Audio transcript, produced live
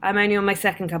I'm only on my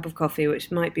second cup of coffee, which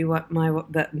might be what my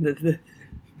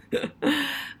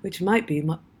which might be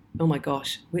my oh my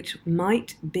gosh, which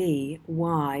might be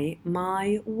why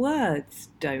my words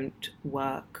don't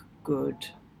work good.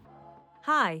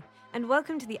 Hi, and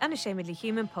welcome to the Unashamedly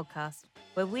Human podcast,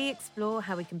 where we explore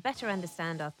how we can better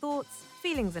understand our thoughts,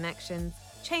 feelings, and actions,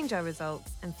 change our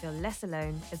results, and feel less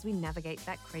alone as we navigate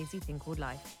that crazy thing called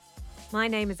life. My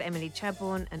name is Emily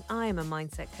Chadbourne, and I am a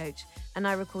mindset coach, and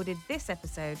I recorded this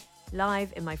episode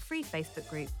live in my free Facebook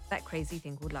group, That Crazy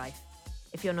Thing Called Life.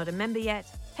 If you're not a member yet,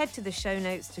 head to the show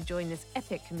notes to join this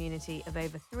epic community of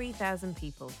over 3,000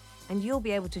 people, and you'll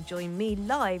be able to join me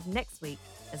live next week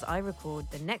as I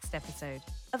record the next episode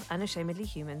of Unashamedly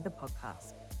Human, the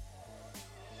podcast.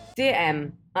 Dear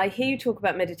Em, I hear you talk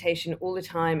about meditation all the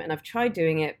time, and I've tried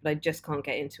doing it, but I just can't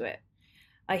get into it.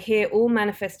 I hear all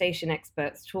manifestation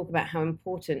experts talk about how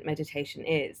important meditation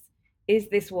is. Is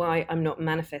this why I'm not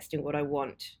manifesting what I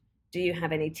want? Do you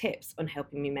have any tips on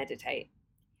helping me meditate?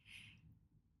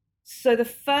 So the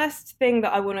first thing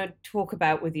that I want to talk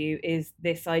about with you is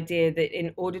this idea that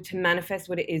in order to manifest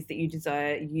what it is that you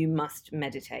desire, you must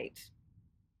meditate.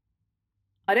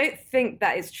 I don't think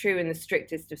that is true in the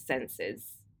strictest of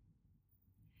senses.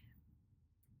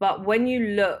 But when you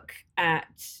look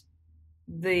at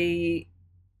the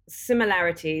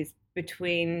similarities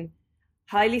between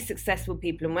highly successful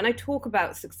people, and when I talk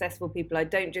about successful people, I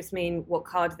don't just mean what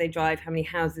car do they drive, how many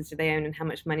houses do they own, and how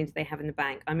much money do they have in the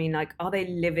bank. I mean, like, are they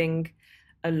living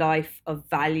a life of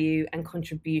value and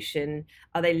contribution?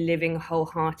 Are they living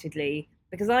wholeheartedly?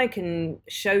 Because I can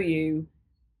show you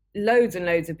loads and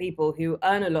loads of people who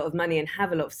earn a lot of money and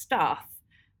have a lot of stuff,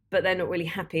 but they're not really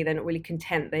happy, they're not really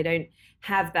content, they don't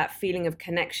have that feeling of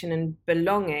connection and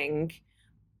belonging,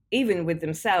 even with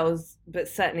themselves, but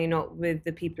certainly not with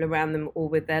the people around them or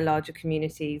with their larger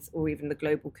communities or even the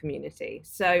global community.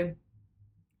 So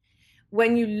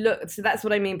when you look, so that's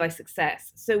what I mean by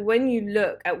success. So when you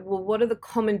look at, well, what are the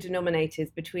common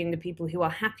denominators between the people who are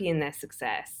happy in their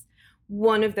success?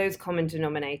 One of those common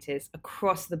denominators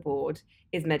across the board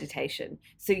is meditation.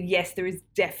 So yes, there is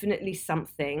definitely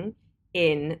something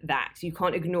in that. You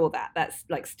can't ignore that. That's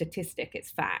like statistic, it's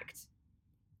fact.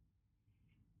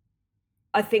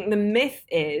 I think the myth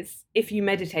is if you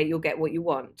meditate, you'll get what you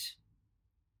want.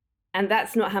 And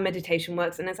that's not how meditation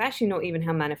works. And it's actually not even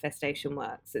how manifestation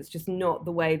works. It's just not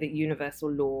the way that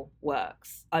universal law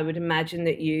works. I would imagine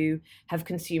that you have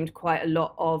consumed quite a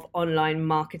lot of online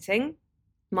marketing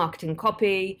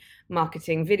copy,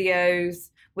 marketing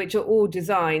videos, which are all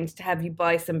designed to have you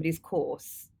buy somebody's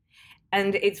course.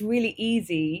 And it's really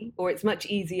easy, or it's much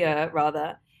easier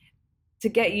rather, to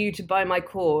get you to buy my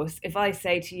course if I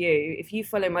say to you, if you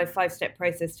follow my 5-step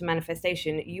process to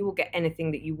manifestation, you will get anything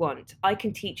that you want. I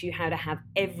can teach you how to have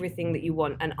everything that you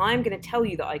want. And I'm going to tell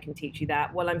you that I can teach you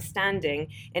that while I'm standing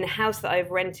in a house that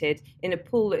I've rented, in a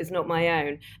pool that is not my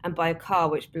own, and by a car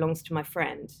which belongs to my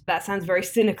friend. That sounds very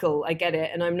cynical, I get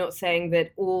it. And I'm not saying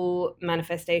that all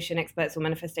manifestation experts or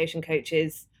manifestation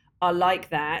coaches are like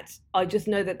that. I just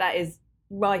know that that is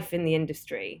rife in the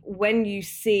industry. When you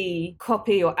see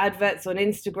copy or adverts on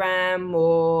Instagram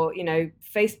or,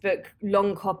 Facebook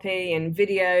long copy and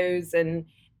videos and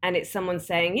it's someone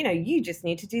saying, you just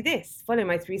need to do this, follow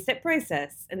my 3-step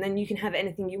process, and then you can have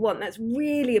anything you want. That's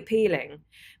really appealing.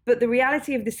 But the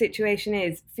reality of the situation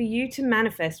is, for you to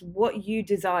manifest what you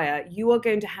desire, you are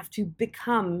going to have to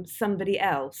become somebody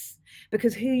else,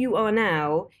 because who you are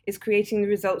now is creating the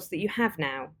results that you have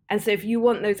now. And so if you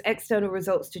want those external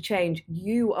results to change,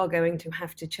 you are going to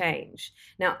have to change.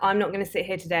 Now, I'm not going to sit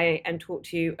here today and talk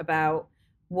to you about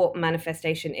what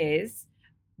manifestation is,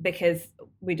 because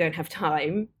we don't have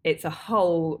time. It's a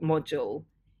whole module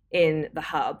in the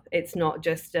hub. It's not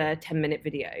just a 10-minute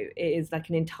video. It is like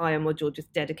an entire module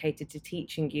just dedicated to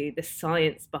teaching you the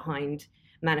science behind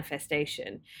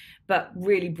manifestation. But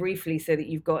really briefly, so that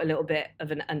you've got a little bit of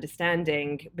an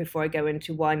understanding before I go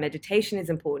into why meditation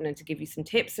is important and to give you some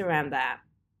tips around that.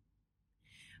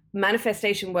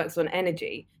 Manifestation works on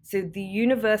energy. So the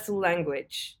universal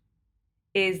language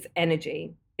is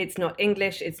energy. It's not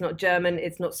English, it's not German,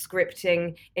 it's not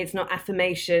scripting, it's not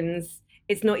affirmations,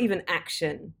 it's not even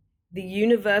action. The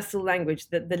universal language,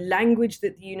 the language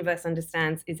that the universe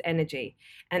understands, is energy.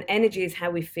 And energy is how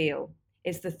we feel.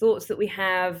 It's the thoughts that we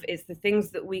have, it's the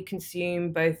things that we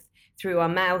consume, both through our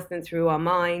mouth and through our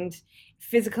mind,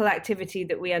 physical activity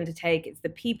that we undertake, it's the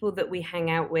people that we hang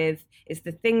out with, it's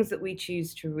the things that we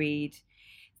choose to read.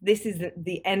 This is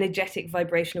the energetic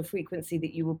vibrational frequency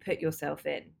that you will put yourself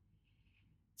in.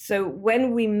 So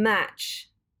when we match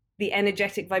the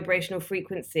energetic vibrational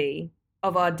frequency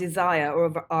of our desire or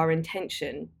of our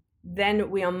intention, then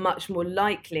we are much more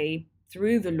likely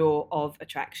through the law of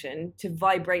attraction to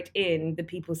vibrate in the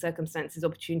people, circumstances,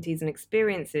 opportunities, and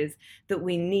experiences that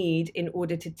we need in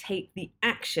order to take the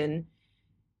action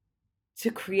to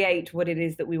create what it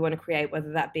is that we want to create,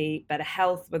 whether that be better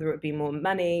health, whether it be more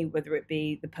money, whether it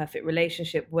be the perfect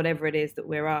relationship, whatever it is that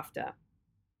we're after.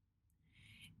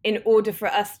 In order for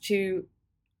us to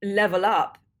level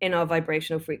up in our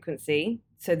vibrational frequency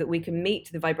so that we can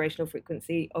meet the vibrational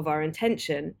frequency of our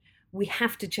intention, we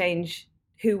have to change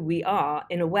who we are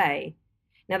in a way.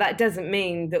 Now, that doesn't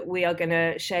mean that we are going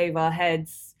to shave our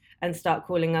heads and start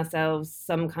calling ourselves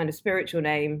some kind of spiritual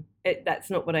name. That's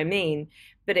not what I mean.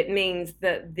 But it means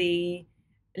that the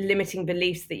limiting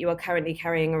beliefs that you are currently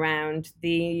carrying around,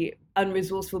 the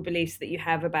unresourceful beliefs that you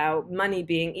have about money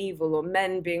being evil or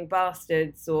men being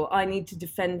bastards, or I need to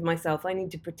defend myself, I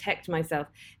need to protect myself,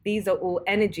 these are all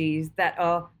energies that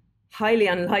are highly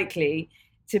unlikely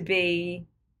to be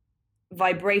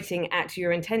vibrating at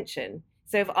your intention.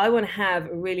 So if I want to have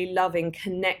a really loving,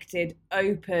 connected,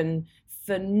 open,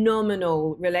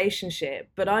 phenomenal relationship,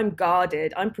 but I'm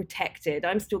guarded, I'm protected,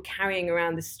 I'm still carrying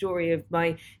around the story of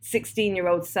my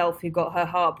 16-year-old self who got her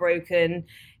heart broken,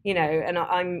 you know, and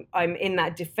I'm in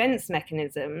that defense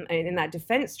mechanism, in that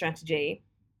defense strategy,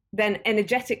 then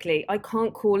energetically I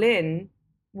can't call in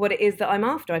what it is that I'm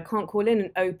after. I can't call in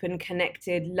an open,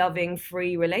 connected, loving,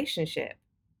 free relationship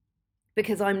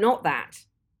because I'm not that.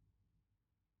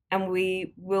 And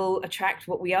we will attract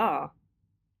what we are.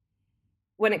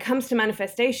 When it comes to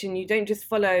manifestation, you don't just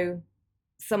follow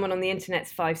someone on the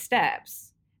internet's 5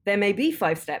 steps. There may be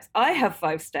 5 steps. I have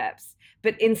 5 steps.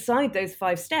 But inside those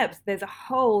 5 steps, there's a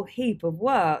whole heap of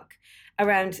work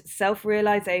around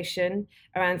self-realization,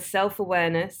 around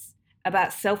self-awareness,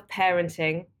 about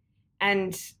self-parenting.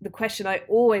 And the question I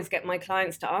always get my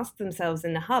clients to ask themselves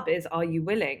in the hub is, are you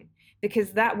willing?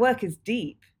 Because that work is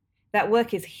deep. That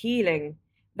work is healing.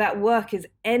 That work is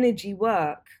energy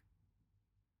work.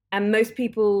 And most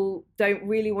people don't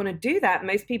really want to do that.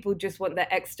 Most people just want their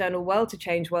external world to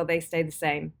change while they stay the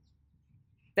same.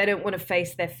 They don't want to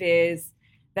face their fears.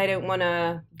 They don't want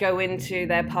to go into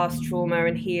their past trauma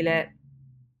and heal it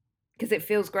because it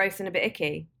feels gross and a bit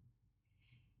icky.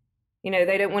 You know,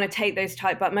 they don't want to take those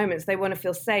tight butt moments. They want to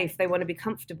feel safe. They want to be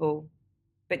comfortable.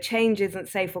 But change isn't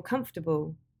safe or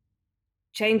comfortable.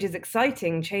 Change is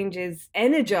exciting. Change is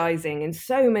energizing in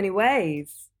so many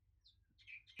ways.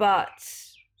 But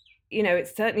you know,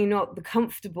 it's certainly not the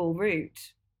comfortable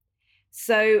route.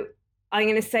 So I'm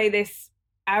going to say this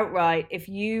outright. If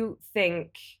you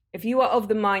are of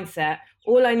the mindset,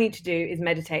 all I need to do is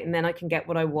meditate and then I can get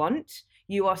what I want,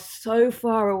 you are so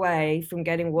far away from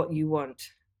getting what you want.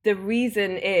 The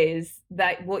reason is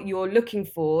that what you're looking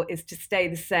for is to stay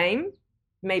the same,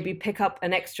 maybe pick up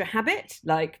an extra habit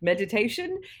like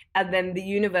meditation, and then the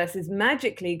universe is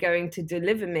magically going to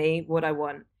deliver me what I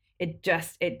want. It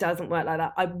doesn't work like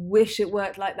that. I wish it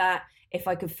worked like that. If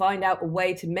I could find out a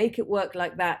way to make it work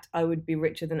like that, I would be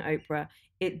richer than Oprah.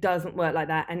 It doesn't work like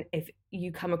that. And if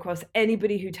you come across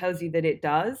anybody who tells you that it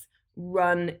does,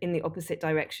 run in the opposite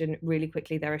direction really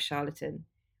quickly. They're a charlatan.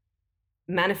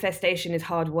 Manifestation is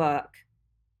hard work.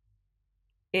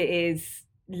 It is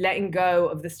letting go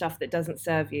of the stuff that doesn't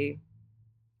serve you.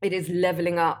 It is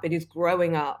leveling up. It is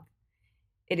growing up.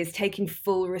 It is taking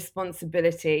full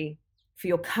responsibility for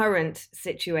your current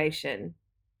situation.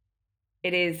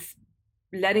 It is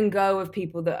letting go of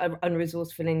people that are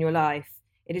unresourceful in your life.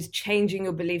 It is changing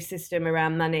your belief system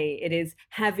around money. It is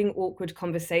having awkward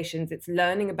conversations. It's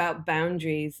learning about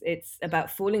boundaries. It's about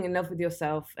falling in love with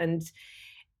yourself. And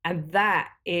that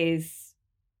is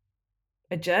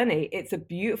a journey. It's a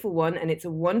beautiful one and it's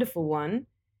a wonderful one,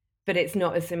 but it's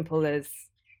not as simple as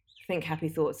think happy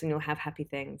thoughts and you'll have happy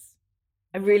things.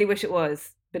 I really wish it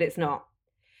was, but it's not.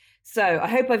 So I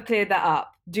hope I've cleared that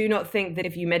up. Do not think that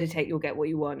if you meditate, you'll get what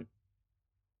you want.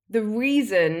 The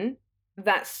reason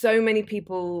that so many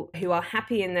people who are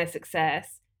happy in their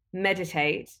success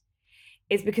meditate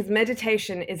is because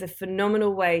meditation is a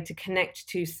phenomenal way to connect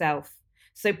to self.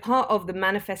 So part of the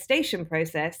manifestation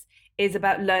process is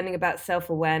about learning about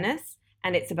self-awareness,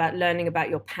 and it's about learning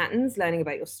about your patterns, learning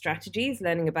about your strategies,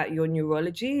 learning about your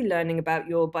neurology, learning about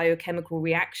your biochemical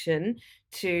reaction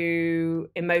to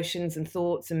emotions and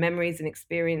thoughts and memories and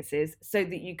experiences so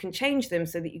that you can change them,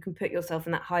 so that you can put yourself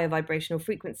in that higher vibrational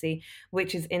frequency,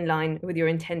 which is in line with your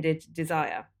intended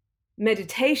desire.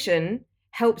 Meditation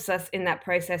helps us in that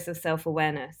process of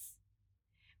self-awareness.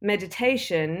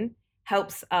 Meditation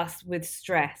helps us with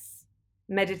stress.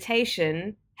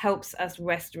 Meditation helps us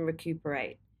rest and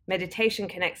recuperate. Meditation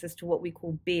connects us to what we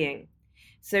call being.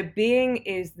 So being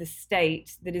is the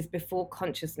state that is before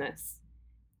consciousness.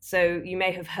 So you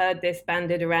may have heard this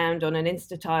banded around on an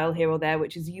Insta tile here or there,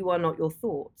 which is you are not your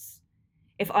thoughts.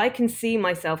 If I can see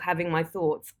myself having my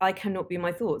thoughts, I cannot be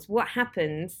my thoughts. What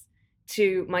happens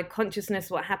to my consciousness?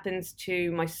 What happens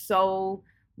to my soul?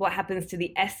 What happens to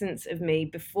the essence of me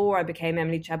before I became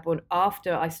Emily Chadbourne,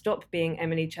 after I stopped being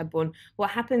Emily Chadbourne?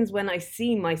 What happens when I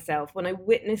see myself, when I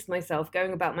witness myself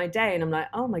going about my day and I'm like,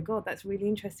 oh my God, that's really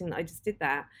interesting that I just did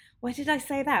that. Why did I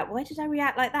say that? Why did I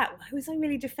react like that? Why was I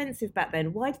really defensive back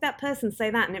then? Why did that person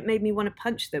say that and it made me want to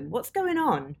punch them? What's going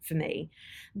on for me?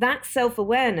 That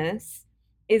self-awareness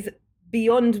is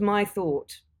beyond my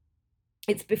thought.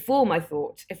 It's before my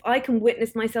thought. If I can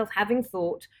witness myself having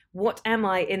thought, what am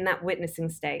I in that witnessing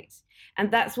state? And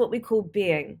that's what we call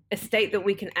being, a state that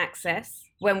we can access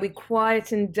when we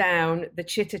quieten down the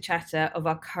chitter chatter of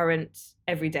our current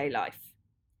everyday life.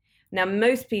 Now,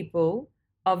 most people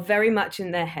are very much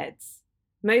in their heads.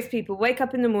 Most people wake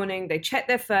up in the morning, they check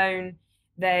their phone,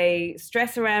 they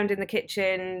stress around in the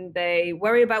kitchen, they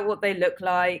worry about what they look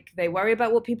like, they worry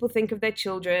about what people think of their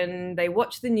children, they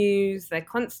watch the news, they're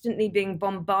constantly being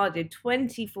bombarded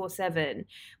 24/7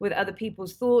 with other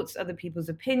people's thoughts, other people's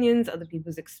opinions, other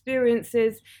people's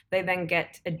experiences. They then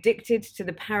get addicted to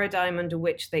the paradigm under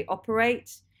which they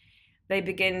operate. They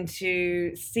begin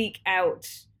to seek out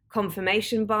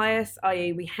confirmation bias,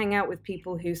 i.e. we hang out with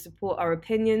people who support our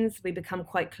opinions. We become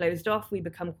quite closed off. We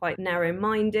become quite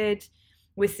narrow-minded.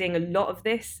 We're seeing a lot of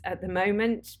this at the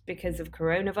moment because of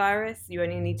coronavirus. You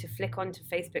only need to flick onto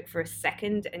Facebook for a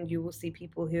second and you will see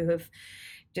people who have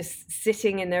just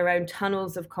sitting in their own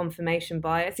tunnels of confirmation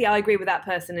bias. Yeah, I agree with that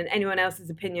person and anyone else's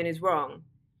opinion is wrong.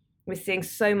 We're seeing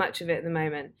so much of it at the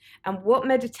moment. And what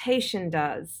meditation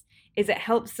does is it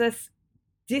helps us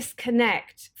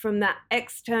disconnect from that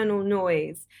external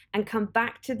noise and come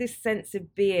back to this sense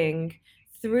of being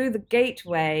through the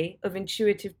gateway of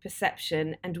intuitive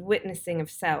perception and witnessing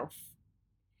of self.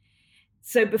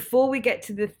 So before we get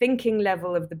to the thinking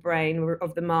level of the brain or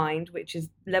of the mind, which is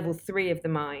level 3 of the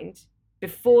mind,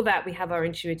 before that we have our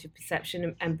intuitive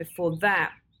perception, and before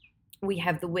that we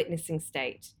have the witnessing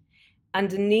state.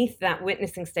 Underneath that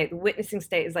witnessing state, the witnessing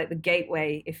state is like the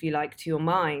gateway, if you like, to your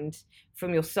mind,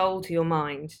 from your soul to your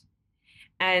mind.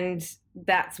 And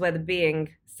that's where the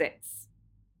being sits.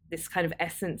 This kind of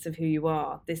essence of who you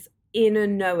are, this inner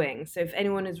knowing. So if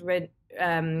anyone has read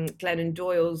Glennon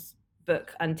Doyle's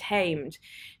book, Untamed,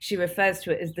 she refers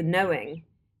to it as the knowing,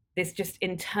 this just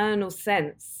internal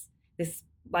sense, this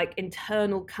like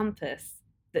internal compass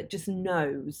that just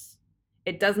knows.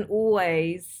 It doesn't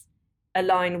always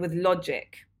align with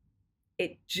logic.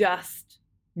 It just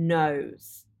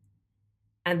knows.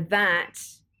 And that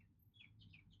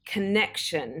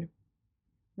connection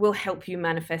will help you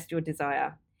manifest your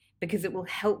desire, because it will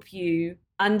help you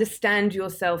understand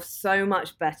yourself so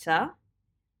much better.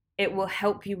 It will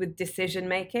help you with decision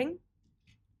making.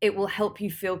 It will help you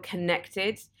feel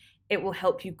connected. It will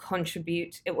help you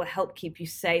contribute. It will help keep you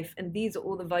safe. And these are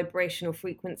all the vibrational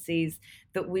frequencies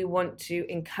that we want to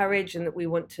encourage and that we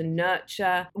want to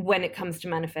nurture when it comes to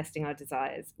manifesting our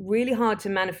desires. Really hard to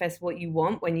manifest what you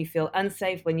want when you feel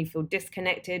unsafe, when you feel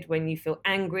disconnected, when you feel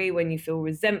angry, when you feel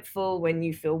resentful, when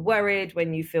you feel worried,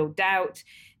 when you feel doubt.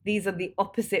 These are the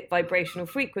opposite vibrational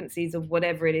frequencies of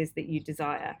whatever it is that you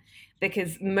desire.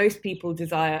 Because most people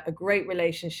desire a great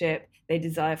relationship, they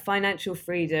desire financial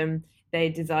freedom, they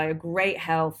desire great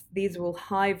health. These are all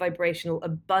high vibrational,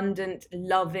 abundant,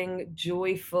 loving,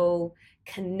 joyful,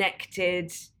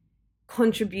 connected,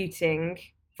 contributing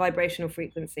vibrational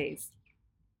frequencies.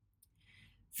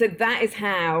 So that is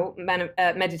how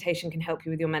meditation can help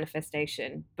you with your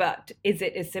manifestation. But is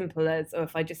it as simple as, oh,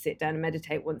 if I just sit down and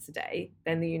meditate once a day,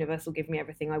 then the universe will give me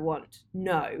everything I want?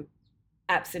 No,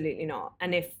 absolutely not.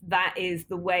 And if that is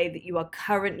the way that you are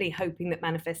currently hoping that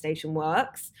manifestation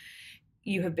works,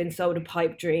 you have been sold a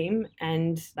pipe dream,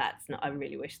 and that's not, I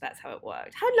really wish that's how it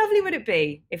worked. How lovely would it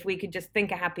be if we could just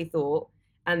think a happy thought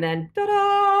and then,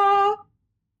 ta-da,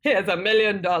 here's $1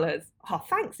 million. Oh,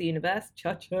 thanks, universe.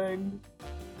 Cha-ching.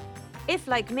 If,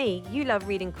 like me, you love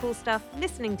reading cool stuff,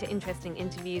 listening to interesting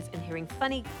interviews, and hearing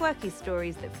funny, quirky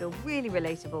stories that feel really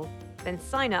relatable, then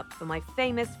sign up for my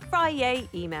famous Friday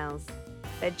emails.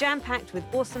 They're jam-packed with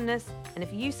awesomeness, and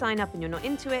if you sign up and you're not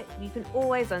into it, you can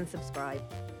always unsubscribe.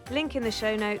 Link in the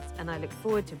show notes, and I look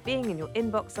forward to being in your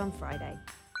inbox on Friday.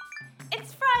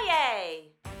 It's Friday!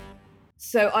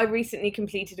 So I recently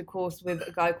completed a course with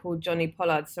a guy called Johnny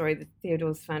Pollard. Sorry, the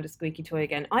Theodore's found a squeaky toy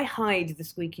again. I hide the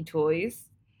squeaky toys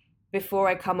before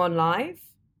I come on live,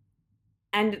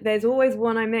 and there's always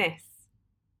one I miss,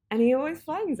 and he always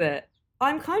finds it.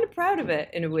 I'm kind of proud of it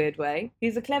in a weird way.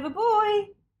 He's a clever boy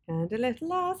and a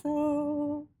little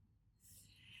asshole.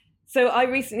 So I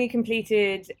recently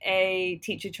completed a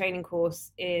teacher training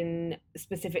course in a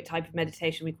specific type of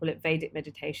meditation. We call it Vedic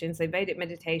meditation. So Vedic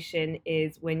meditation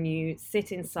is when you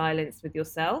sit in silence with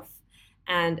yourself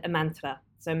and a mantra.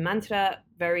 So mantra,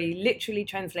 very literally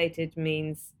translated,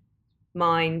 means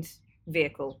mind,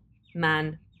 vehicle,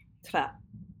 mantra.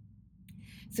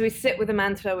 So we sit with a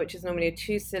mantra, which is normally a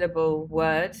 2-syllable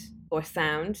word or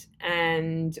sound,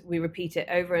 and we repeat it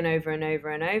over and over and over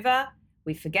and over.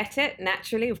 We forget it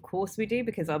naturally, of course we do,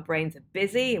 because our brains are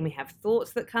busy and we have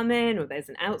thoughts that come in, or there's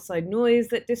an outside noise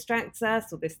that distracts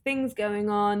us, or there's things going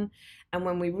on. And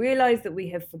when we realize that we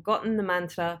have forgotten the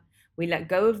mantra, we let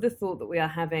go of the thought that we are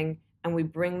having and we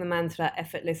bring the mantra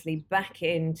effortlessly back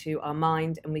into our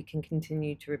mind, and we can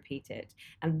continue to repeat it.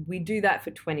 And we do that for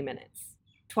 20 minutes,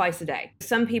 twice a day.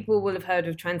 Some people will have heard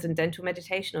of transcendental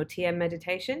meditation or TM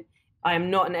meditation. I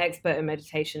am not an expert in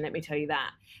meditation, let me tell you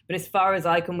that. But as far as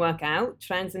I can work out,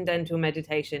 transcendental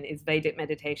meditation is Vedic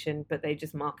meditation, but they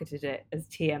just marketed it as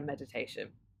TM meditation,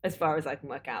 as far as I can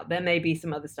work out. There may be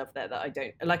some other stuff there that I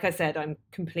don't. Like I said, I'm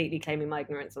completely claiming my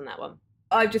ignorance on that one.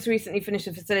 I've just recently finished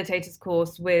a facilitator's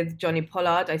course with Johnny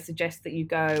Pollard. I suggest that you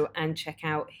go and check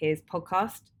out his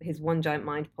podcast, his One Giant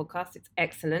Mind podcast. It's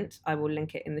excellent. I will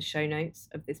link it in the show notes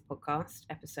of this podcast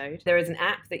episode. There is an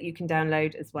app that you can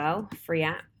download as well, a free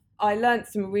app. I learned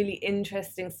some really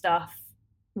interesting stuff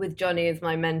with Johnny as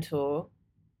my mentor,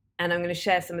 and I'm going to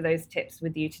share some of those tips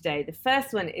with you today. The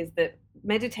first one is that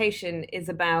meditation is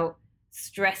about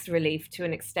stress relief to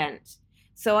an extent.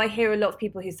 So I hear a lot of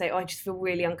people who say, oh, I just feel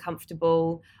really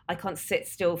uncomfortable. I can't sit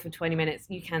still for 20 minutes.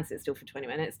 You can sit still for 20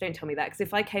 minutes. Don't tell me that. Because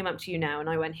if I came up to you now and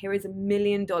I went, here is $1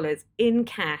 million in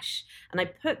cash, and I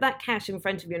put that cash in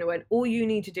front of you and I went, all you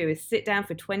need to do is sit down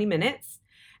for 20 minutes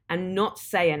and not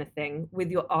say anything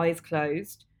with your eyes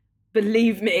closed,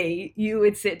 believe me, you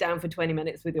would sit down for 20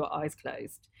 minutes with your eyes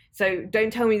closed. So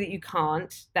don't tell me that you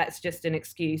can't. That's just an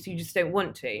excuse. You just don't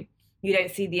want to. You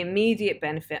don't see the immediate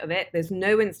benefit of it. There's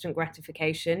no instant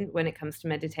gratification when it comes to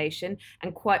meditation.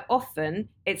 And quite often,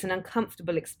 it's an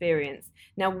uncomfortable experience.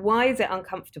 Now, why is it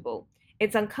uncomfortable?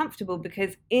 It's uncomfortable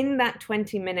because in that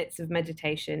 20 minutes of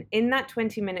meditation, in that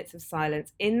 20 minutes of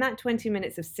silence, in that 20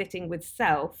 minutes of sitting with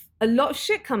self, a lot of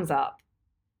shit comes up.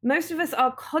 Most of us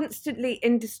are constantly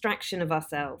in distraction of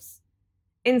ourselves.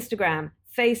 Instagram,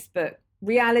 Facebook,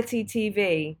 reality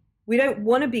TV. We don't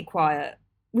want to be quiet.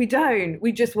 We don't.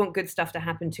 We just want good stuff to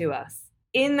happen to us.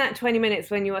 In that 20 minutes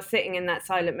when you are sitting in that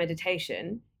silent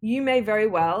meditation, you may very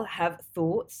well have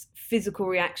thoughts, physical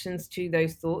reactions to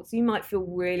those thoughts. You might feel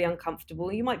really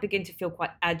uncomfortable. You might begin to feel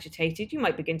quite agitated. You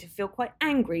might begin to feel quite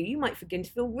angry. You might begin to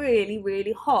feel really,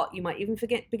 really hot. You might even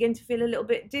begin to feel a little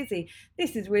bit dizzy.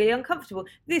 This is really uncomfortable.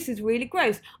 This is really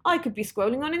gross. I could be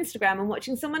scrolling on Instagram and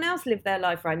watching someone else live their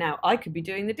life right now. I could be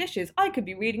doing the dishes. I could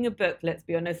be reading a book. Let's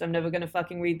be honest, I'm never going to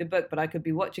fucking read the book, but I could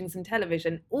be watching some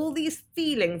television. All these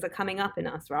feelings are coming up in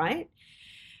us, right?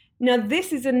 Now,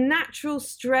 this is a natural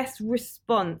stress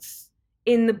response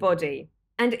in the body.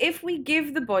 And if we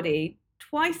give the body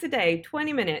twice a day,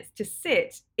 20 minutes to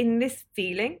sit in this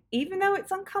feeling, even though it's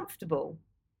uncomfortable,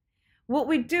 what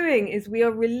we're doing is we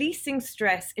are releasing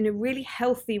stress in a really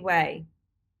healthy way.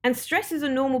 And stress is a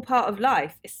normal part of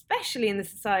life, especially in the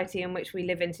society in which we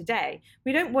live in today.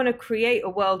 We don't want to create a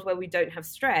world where we don't have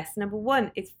stress. Number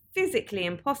one, it's physically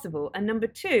impossible. And number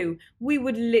two, we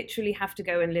would literally have to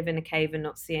go and live in a cave and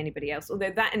not see anybody else,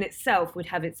 although that in itself would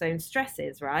have its own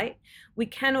stresses, right? We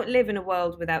cannot live in a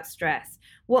world without stress.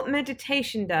 What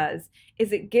meditation does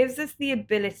is it gives us the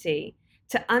ability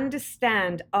to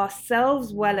understand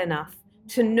ourselves well enough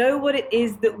to know what it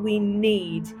is that we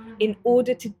need in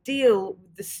order to deal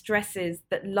with the stresses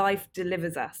that life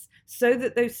delivers us, so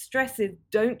that those stresses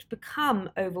don't become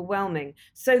overwhelming,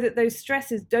 so that those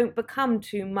stresses don't become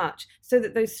too much, so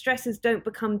that those stresses don't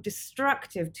become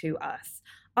destructive to us.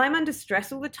 I'm under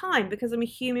stress all the time because I'm a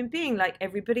human being like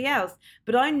everybody else,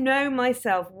 but I know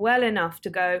myself well enough to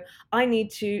go, I need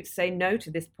to say no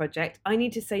to this project. I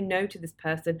need to say no to this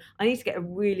person. I need to get a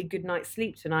really good night's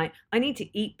sleep tonight. I need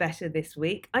to eat better this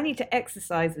week. I need to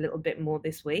exercise a little bit more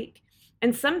this week.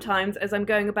 And sometimes as I'm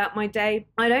going about my day,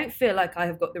 I don't feel like I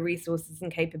have got the resources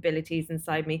and capabilities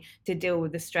inside me to deal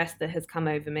with the stress that has come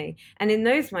over me. And in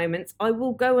those moments, I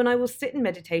will go and I will sit in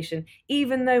meditation,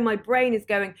 even though my brain is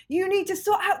going, you need to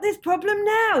sort sort out this problem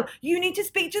now. You need to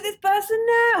speak to this person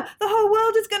now. The whole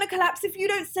world is going to collapse if you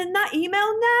don't send that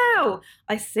email now.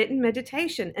 I sit in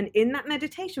meditation, and in that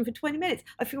meditation for 20 minutes,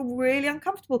 I feel really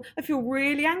uncomfortable. I feel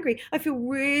really angry. I feel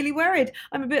really worried.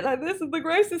 I'm a bit like, this is the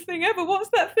grossest thing ever. What's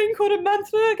that thing called a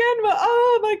mantra again? But,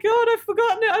 oh my God, I've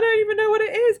forgotten it. I don't even know what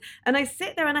it is. And I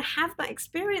sit there and I have that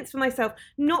experience for myself,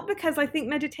 not because I think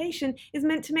meditation is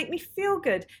meant to make me feel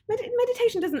good.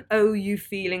 Meditation doesn't owe you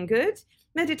feeling good.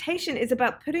 Meditation is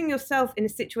about putting yourself in a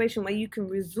situation where you can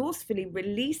resourcefully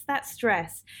release that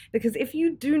stress. Because if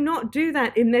you do not do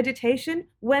that in meditation,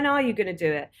 when are you going to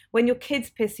do it? When your kids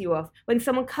piss you off, when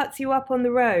someone cuts you up on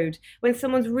the road, when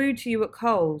someone's rude to you at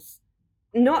Coles.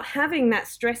 Not having that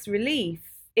stress relief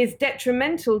is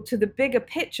detrimental to the bigger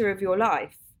picture of your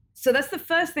life. So that's the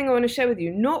first thing I want to share with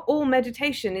you. Not all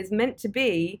meditation is meant to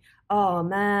be, oh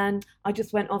man, I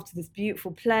just went off to this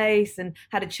beautiful place and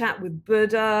had a chat with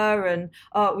Buddha, and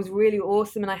oh, it was really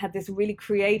awesome, and I had this really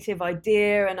creative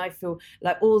idea and I feel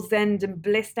like all zened and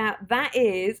blissed out. That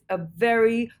is a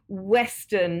very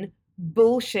Western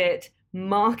bullshit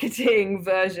marketing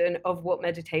version of what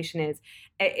meditation is.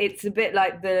 It's a bit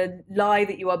like the lie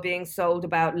that you are being sold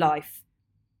about life.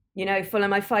 You know, follow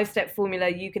my 5-step formula,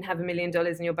 you can have $1 million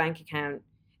in your bank account.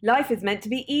 Life is meant to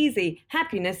be easy.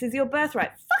 Happiness is your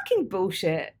birthright. Fucking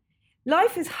bullshit.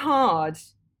 Life is hard,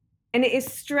 and it is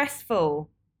stressful,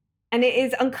 and it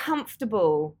is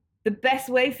uncomfortable. The best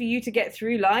way for you to get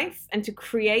through life and to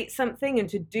create something and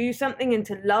to do something and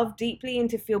to love deeply and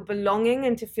to feel belonging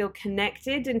and to feel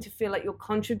connected and to feel like you're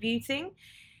contributing,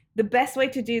 the best way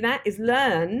to do that is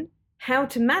learn how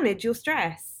to manage your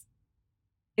stress.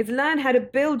 Is learn how to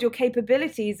build your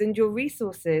capabilities and your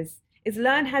resources. Is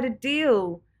learn how to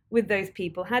deal with those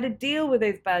people, how to deal with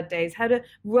those bad days, how to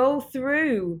roll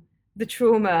through the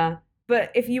trauma.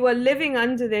 But if you are living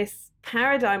under this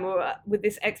paradigm or with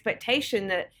this expectation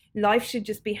that life should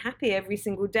just be happy every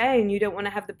single day and you don't want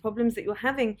to have the problems that you're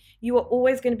having, you are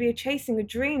always going to be chasing a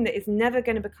dream that is never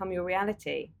going to become your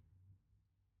reality.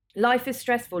 Life is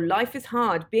stressful. Life is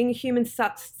hard. Being a human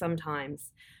sucks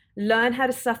sometimes. Learn how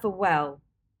to suffer well.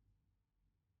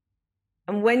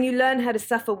 And when you learn how to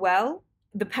suffer well,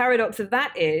 the paradox of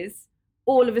that is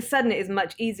all of a sudden it is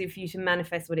much easier for you to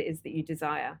manifest what it is that you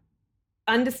desire.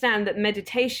 Understand that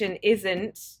meditation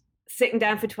isn't sitting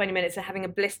down for 20 minutes and having a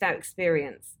blissed out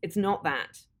experience. It's not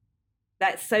that.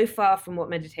 That's so far from what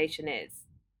meditation is.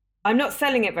 I'm not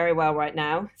selling it very well right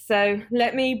now, so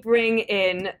let me bring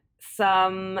in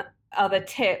some other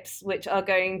tips which are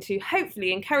going to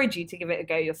hopefully encourage you to give it a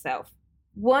go yourself.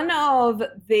 One of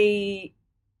the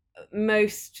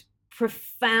most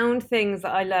profound things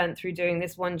that I learned through doing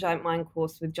this One Giant Mind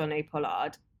course with John A.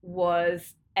 Pollard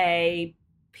was a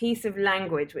piece of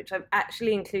language which I've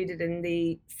actually included in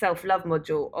the self-love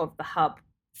module of the Hub.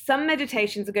 Some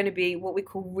meditations are going to be what we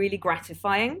call really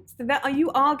gratifying. So that you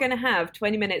are going to have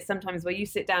 20 minutes sometimes where you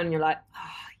sit down and you're like,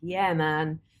 oh, yeah,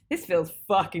 man, this feels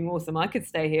fucking awesome. I could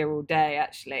stay here all day,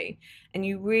 actually. And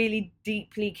you really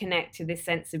deeply connect to this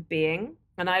sense of being.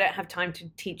 And I don't have time to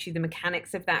teach you the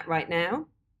mechanics of that right now.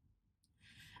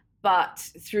 But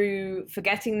through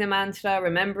forgetting the mantra,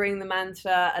 remembering the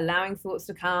mantra, allowing thoughts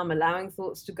to come, allowing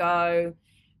thoughts to go,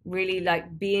 really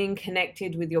like being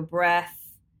connected with your breath,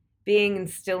 being in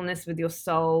stillness with your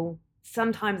soul.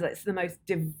 Sometimes it's the most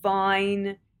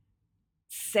divine,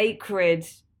 sacred,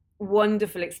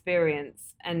 wonderful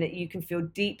experience, and that you can feel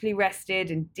deeply rested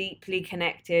and deeply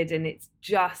connected. And it's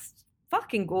just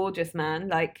fucking gorgeous, man.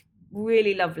 Like,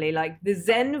 really lovely, like the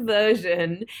Zen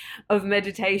version of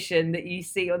meditation that you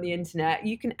see on the internet.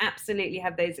 You can absolutely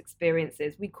have those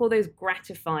experiences. We call those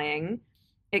gratifying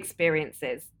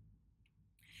experiences.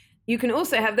 You can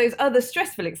also have those other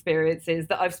stressful experiences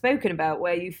that I've spoken about,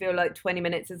 where you feel like 20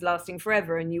 minutes is lasting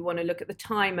forever and you want to look at the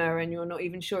timer and you're not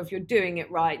even sure if you're doing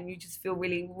it right, and you just feel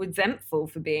really resentful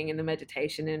for being in the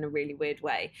meditation in a really weird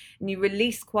way. And you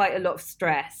release quite a lot of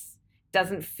stress.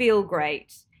 Doesn't feel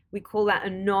great. We call that a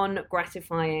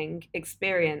non-gratifying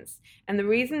experience. And the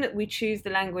reason that we choose the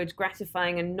language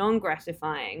gratifying and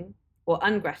non-gratifying, or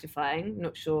ungratifying,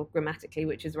 not sure grammatically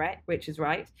which is right,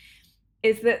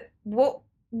 is that what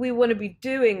we want to be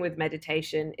doing with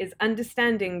meditation is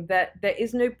understanding that there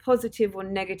is no positive or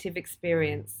negative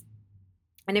experience.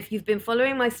 And if you've been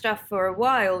following my stuff for a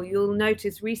while, you'll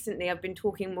notice recently I've been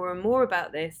talking more and more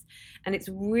about this, and it's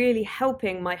really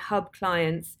helping my Hub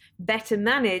clients better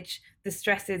manage the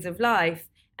stresses of life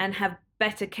and have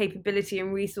better capability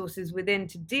and resources within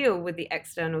to deal with the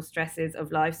external stresses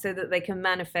of life so that they can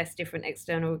manifest different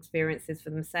external experiences for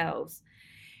themselves.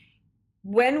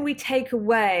 When we take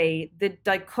away the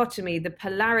dichotomy, the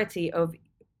polarity of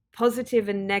positive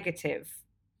and negative,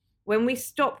 when we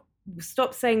stop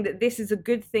saying that this is a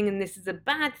good thing and this is a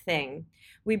bad thing,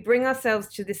 we bring ourselves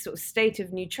to this sort of state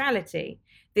of neutrality.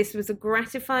 This was a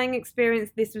gratifying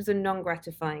experience. This was a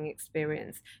non-gratifying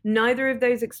experience. Neither of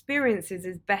those experiences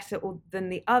is better than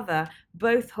the other.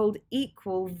 Both hold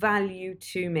equal value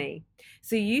to me.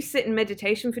 So you sit in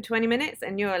meditation for 20 minutes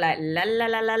and you're like, la, la,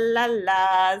 la, la, la,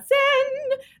 la,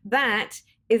 zen. That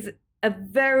is a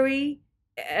very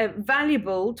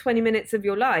valuable 20 minutes of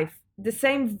your life. The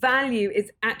same value is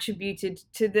attributed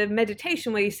to the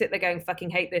meditation where you sit there going,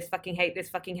 fucking hate this, fucking hate this,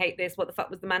 fucking hate this. What the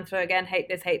fuck was the mantra again? Hate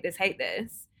this, hate this, hate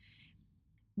this.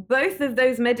 Both of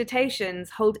those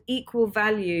meditations hold equal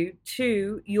value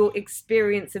to your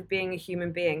experience of being a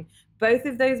human being. Both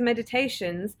of those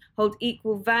meditations hold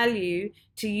equal value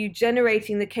to you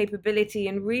generating the capability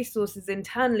and resources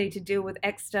internally to deal with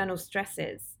external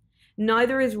stresses.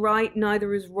 Neither is right,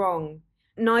 neither is wrong.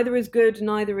 Neither is good,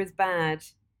 neither is bad.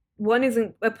 One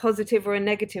isn't a positive or a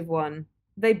negative one.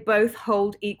 They both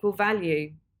hold equal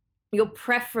value. Your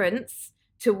preference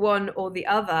to one or the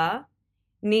other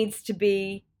needs to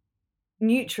be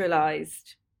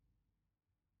neutralized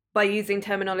by using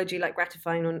terminology like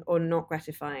gratifying or not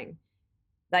gratifying.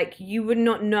 Like, you would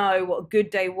not know what a good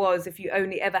day was if you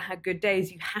only ever had good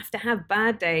days. You have to have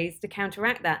bad days to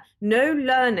counteract that. No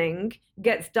learning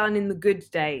gets done in the good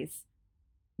days.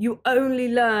 You only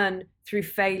learn through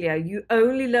failure. You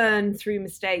only learn through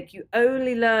mistake. You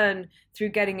only learn through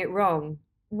getting it wrong.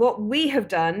 What we have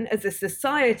done as a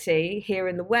society here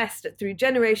in the West through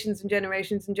generations and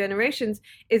generations and generations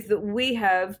is that we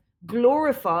have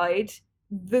glorified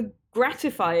the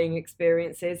gratifying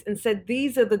experiences and said,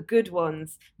 these are the good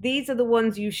ones. These are the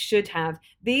ones you should have.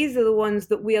 These are the ones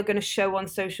that we are going to show on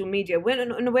social media. We're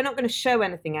not going to show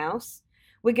anything else.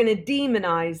 We're going to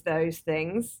demonize those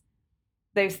things.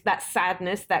 That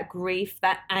sadness, that grief,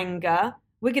 that anger,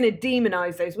 we're going to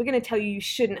demonize those. We're going to tell you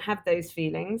shouldn't have those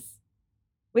feelings.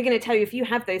 We're going to tell you if you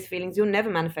have those feelings, you'll never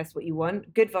manifest what you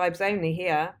want. Good vibes only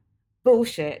here.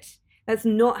 Bullshit. That's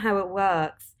not how it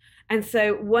works. And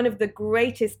so one of the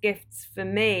greatest gifts for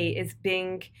me is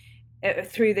being,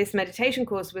 through this meditation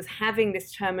course, was having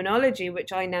this terminology,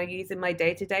 which I now use in my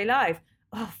day-to-day life.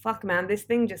 Oh, fuck, man, this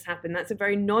thing just happened. That's a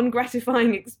very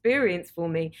non-gratifying experience for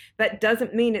me. That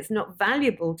doesn't mean it's not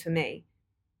valuable to me.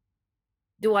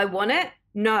 Do I want it?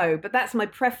 No, but that's my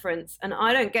preference. And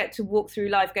I don't get to walk through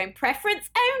life going, preference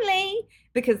only,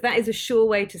 because that is a sure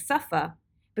way to suffer.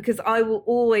 Because I will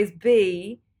always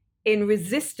be in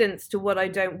resistance to what I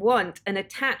don't want and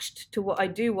attached to what I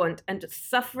do want. And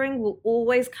suffering will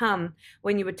always come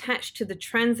when you attach to the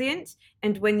transient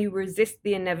and when you resist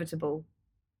the inevitable.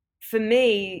 For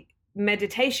me,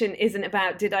 meditation isn't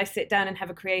about, did I sit down and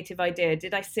have a creative idea?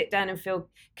 Did I sit down and feel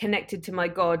connected to my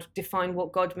God? Define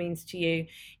what God means to you.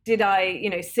 Did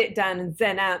I, sit down and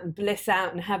zen out and bliss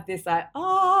out and have this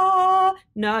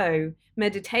no.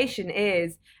 Meditation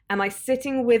is, am I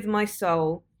sitting with my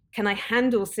soul? Can I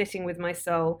handle sitting with my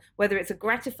soul? Whether it's a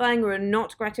gratifying or a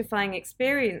not gratifying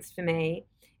experience for me,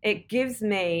 it gives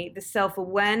me the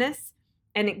self-awareness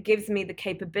and it gives me the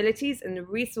capabilities and the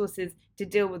resources to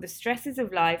deal with the stresses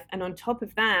of life. And on top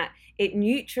of that, it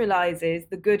neutralizes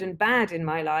the good and bad in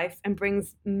my life and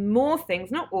brings more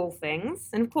things, not all things.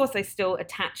 And of course, I still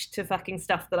attach to fucking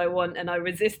stuff that I want and I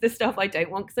resist the stuff I don't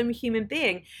want because I'm a human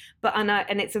being.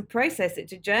 And it's a process,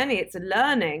 it's a journey, it's a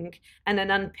learning and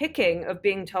an unpicking of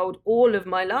being told all of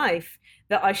my life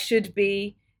that I should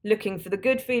be looking for the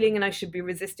good feeling and I should be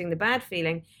resisting the bad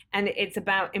feeling. And it's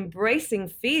about embracing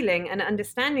feeling and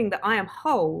understanding that I am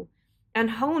whole. And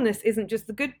wholeness isn't just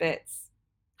the good bits.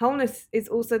 Wholeness is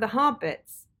also the hard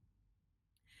bits.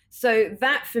 So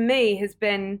that for me has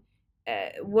been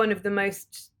one of the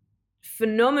most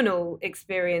phenomenal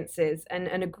experiences and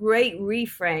a great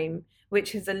reframe,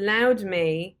 which has allowed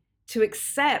me to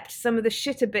accept some of the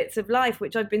shitter bits of life,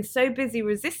 which I've been so busy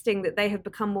resisting that they have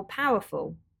become more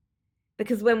powerful.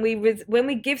 Because when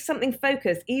we give something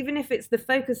focus, even if it's the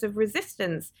focus of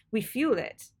resistance, we fuel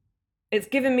it. It's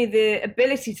given me the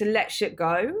ability to let shit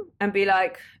go and be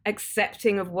like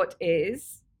accepting of what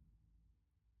is.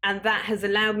 And that has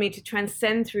allowed me to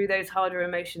transcend through those harder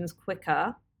emotions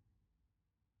quicker.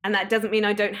 And that doesn't mean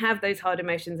I don't have those hard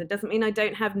emotions. It doesn't mean I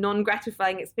don't have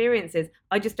non-gratifying experiences.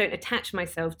 I just don't attach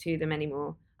myself to them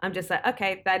anymore. I'm just like,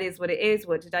 okay, that is what it is.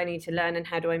 What did I need to learn and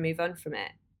how do I move on from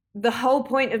it? The whole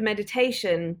point of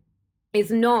meditation is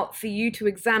not for you to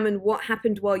examine what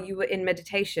happened while you were in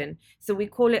meditation. So we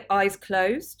call it eyes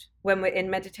closed when we're in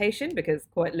meditation, because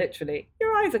quite literally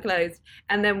your eyes are closed.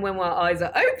 And then when our eyes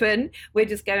are open, we're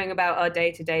just going about our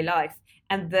day-to-day life.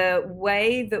 And the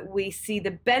way that we see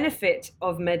the benefit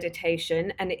of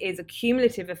meditation, and it is a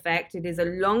cumulative effect, it is a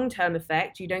long-term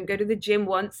effect. You don't go to the gym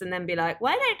once and then be like,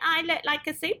 why don't I look like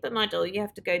a supermodel? You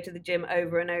have to go to the gym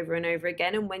over and over and over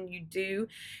again. And when you do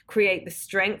create the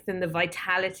strength and the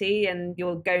vitality, and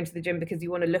you're going to the gym because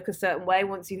you want to look a certain way,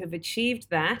 once you have achieved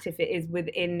that, if it is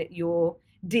within your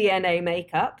DNA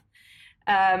makeup,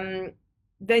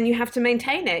 then you have to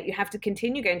maintain it. You have to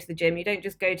continue going to the gym. You don't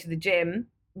just go to the gym,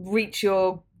 reach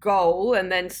your goal, and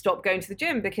then stop going to the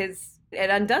gym, because it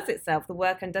undoes itself. The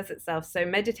work undoes itself. So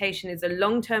meditation is a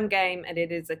long-term game, and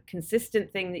it is a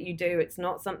consistent thing that you do. It's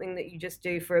not something that you just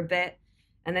do for a bit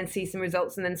and then see some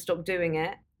results and then stop doing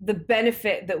it. The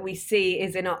benefit that we see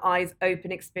is in our eyes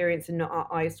open experience and not our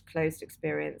eyes closed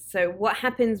experience. So what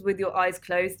happens with your eyes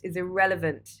closed is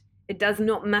irrelevant. It does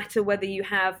not matter whether you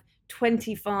have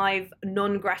 25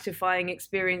 non-gratifying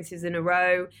experiences in a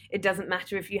row. It doesn't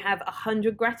matter if you have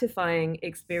 100 gratifying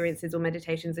experiences or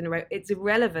meditations in a row. It's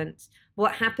irrelevant.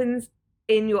 What happens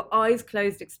in your eyes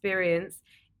closed experience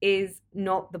is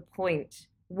not the point.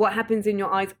 What happens in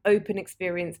your eyes open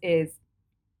experience is.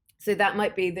 So that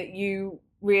might be that you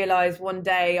realize one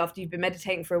day after you've been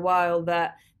meditating for a while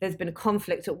that there's been a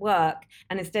conflict at work,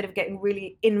 and instead of getting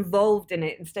really involved in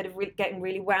it, instead of getting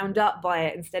really wound up by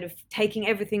it, instead of taking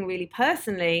everything really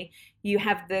personally, you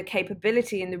have the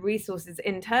capability and the resources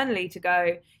internally to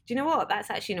go, do you know what,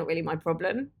 that's actually not really my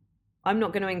problem. I'm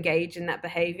not going to engage in that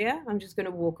behavior. I'm just going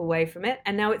to walk away from it.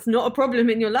 And now it's not a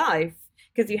problem in your life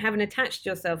because you haven't attached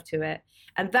yourself to it.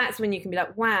 And that's when you can be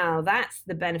like, wow, that's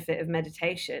the benefit of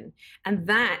meditation. And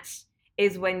that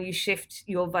is when you shift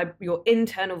your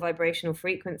internal vibrational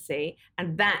frequency,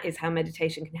 and that is how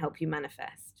meditation can help you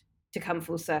manifest, to come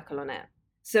full circle on it.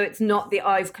 So it's not the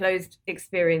eyes closed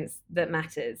experience that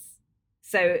matters.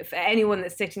 So for anyone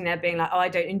that's sitting there being like, oh, I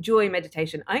don't enjoy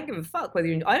meditation, I don't give a fuck whether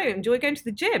I don't enjoy going to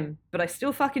the gym, but I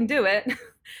still fucking do it.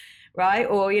 Right?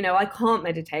 Or, I can't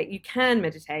meditate. You can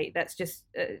meditate. That's just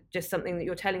something that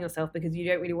you're telling yourself because you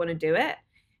don't really want to do it,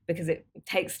 because it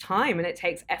takes time and it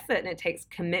takes effort and it takes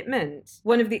commitment.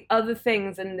 One of the other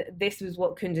things, and this was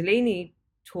what Kundalini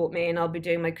taught me, and I'll be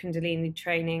doing my Kundalini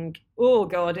training, oh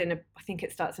God, I think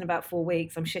it starts in about 4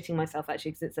 weeks. I'm shitting myself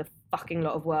actually because it's a fucking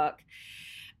lot of work.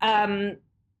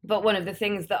 But one of the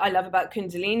things that I love about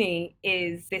Kundalini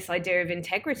is this idea of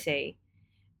integrity,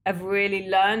 of really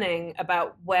learning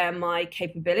about where my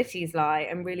capabilities lie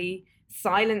and really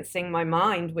silencing my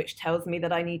mind, which tells me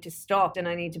that I need to stop and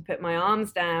I need to put my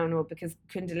arms down, or because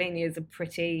Kundalini is a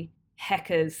pretty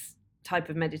heckers type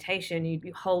of meditation. You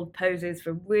hold poses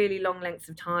for really long lengths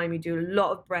of time. You do a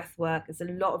lot of breath work. It's a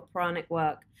lot of pranic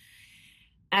work.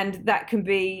 And that can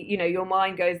be, your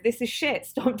mind goes, this is shit,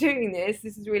 stop doing this.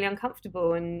 This is really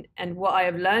uncomfortable. And what I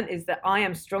have learned is that I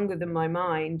am stronger than my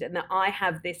mind, and that I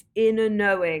have this inner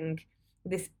knowing,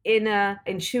 this inner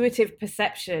intuitive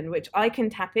perception, which I can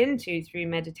tap into through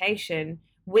meditation,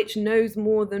 which knows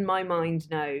more than my mind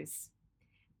knows.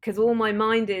 Because all my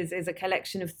mind is a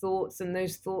collection of thoughts, and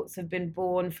those thoughts have been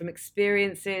born from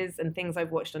experiences and things I've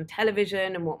watched on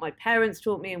television, and what my parents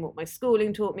taught me, and what my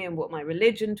schooling taught me, and what my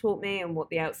religion taught me, and what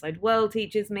the outside world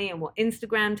teaches me, and what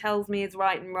Instagram tells me is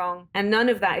right and wrong. And none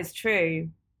of that is true.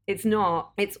 It's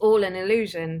not. It's all an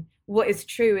illusion. What is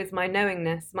true is my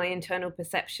knowingness, my internal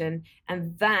perception,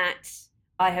 and that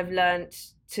I have learned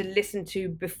to listen to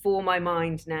before my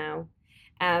mind now.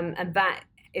 And that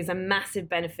is a massive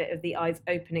benefit of the eyes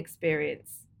open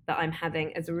experience that I'm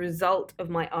having as a result of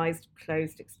my eyes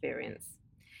closed experience.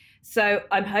 So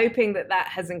I'm hoping that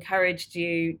has encouraged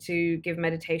you to give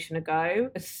meditation a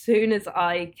go. As soon as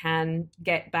I can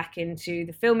get back into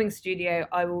the filming studio,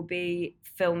 I will be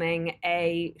filming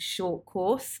a short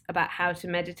course about how to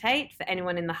meditate. For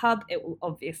anyone in the hub, it will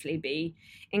obviously be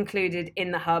included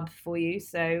in the hub for you,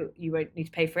 so you won't need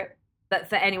to pay for it. But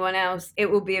for anyone else,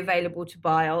 it will be available to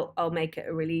buy. I'll make it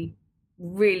a really,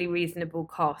 really reasonable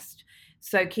cost.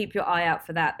 So keep your eye out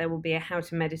for that. There will be a How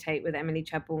to Meditate with Emily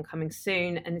Chadbourne coming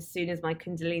soon. And as soon as my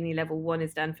Kundalini level 1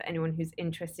 is done, for anyone who's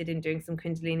interested in doing some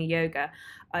Kundalini yoga,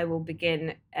 I will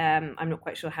begin. I'm not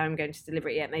quite sure how I'm going to deliver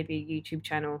it yet. Maybe a YouTube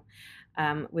channel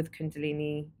with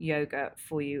Kundalini yoga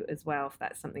for you as well, if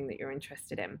that's something that you're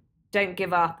interested in. Don't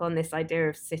give up on this idea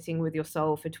of sitting with your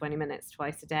soul for 20 minutes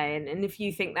twice a day. And if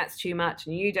you think that's too much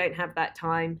and you don't have that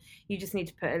time, you just need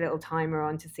to put a little timer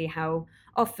on to see how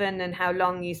often and how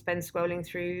long you spend scrolling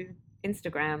through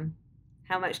Instagram.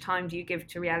 How much time do you give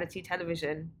to reality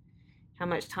television? How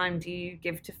much time do you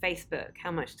give to Facebook?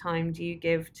 How much time do you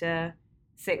give to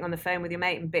sitting on the phone with your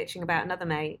mate and bitching about another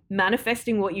mate?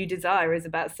 Manifesting what you desire is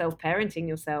about self-parenting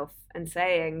yourself and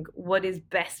saying what is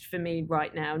best for me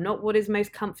right now, not what is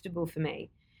most comfortable for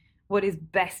me. what is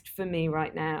best for me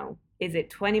right now. Is it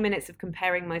 20 minutes of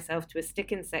comparing myself to a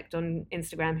stick insect on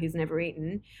Instagram who's never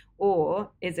eaten? Or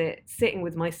is it sitting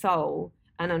with my soul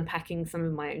and unpacking some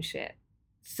of my own shit?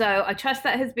 So I trust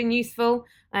that has been useful.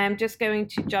 I am just going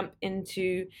to jump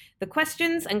into the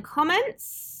questions and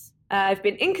comments. I've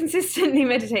been inconsistently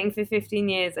meditating for 15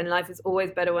 years and life is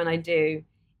always better when I do.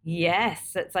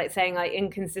 Yes, it's like saying I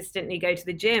inconsistently go to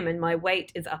the gym and my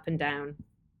weight is up and down.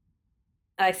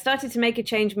 I started to make a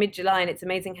change mid-July and it's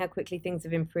amazing how quickly things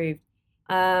have improved.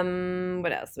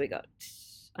 What else we got?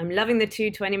 I'm loving the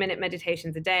 2 20-minute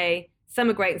meditations a day. Some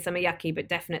are great and some are yucky, but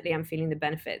definitely I'm feeling the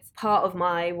benefits. Part of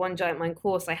my One Giant Mind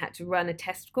course, I had to run a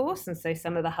test course. And so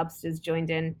some of the hubsters joined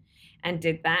in and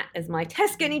did that as my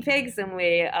test guinea pigs. And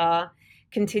we are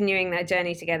continuing that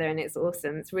journey together. And it's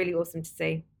awesome. It's really awesome to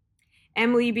see.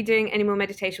 Em, will you be doing any more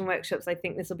meditation workshops? I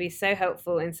think this will be so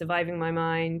helpful in surviving my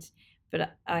mind.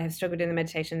 But I have struggled in the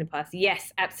meditation in the past.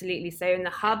 Yes, absolutely. So in the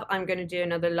hub, I'm going to do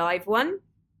another live one.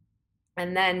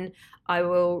 And then I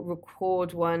will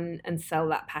record one and sell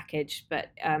that package.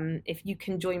 But if you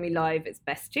can join me live, it's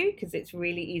best to, because it's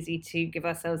really easy to give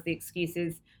ourselves the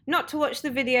excuses not to watch the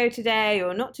video today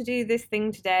or not to do this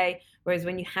thing today. Whereas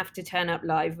when you have to turn up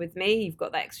live with me, you've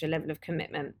got that extra level of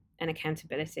commitment and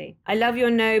accountability. I love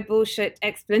your no bullshit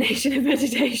explanation of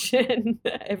meditation.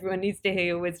 Everyone needs to hear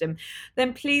your wisdom.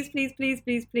 Then please, please, please,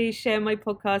 please, please share my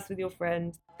podcast with your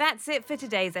friends. That's it for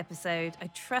today's episode. I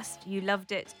trust you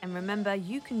loved it. And remember,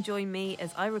 you can join me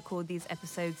as I record these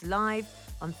episodes live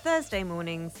on Thursday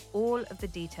mornings. All of the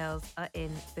details are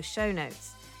in the show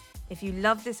notes. If you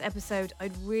love this episode,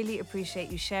 I'd really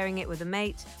appreciate you sharing it with a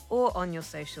mate or on your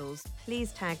socials.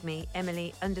 Please tag me,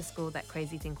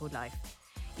 Emily_thatcrazythingcalledlife.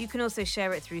 You can also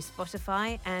share it through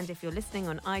Spotify, and if you're listening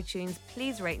on iTunes,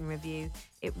 please rate and review.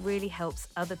 It really helps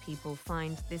other people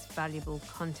find this valuable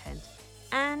content.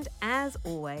 And as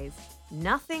always,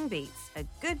 nothing beats a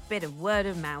good bit of word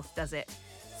of mouth, does it?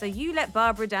 So you let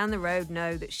Barbara down the road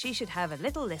know that she should have a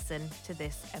little listen to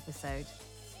this episode.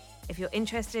 If you're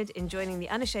interested in joining the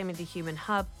Unashamedly Human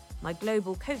Hub, my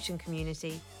global coaching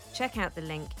community, check out the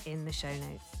link in the show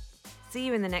notes. See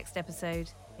you in the next episode,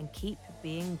 and keep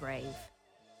being brave.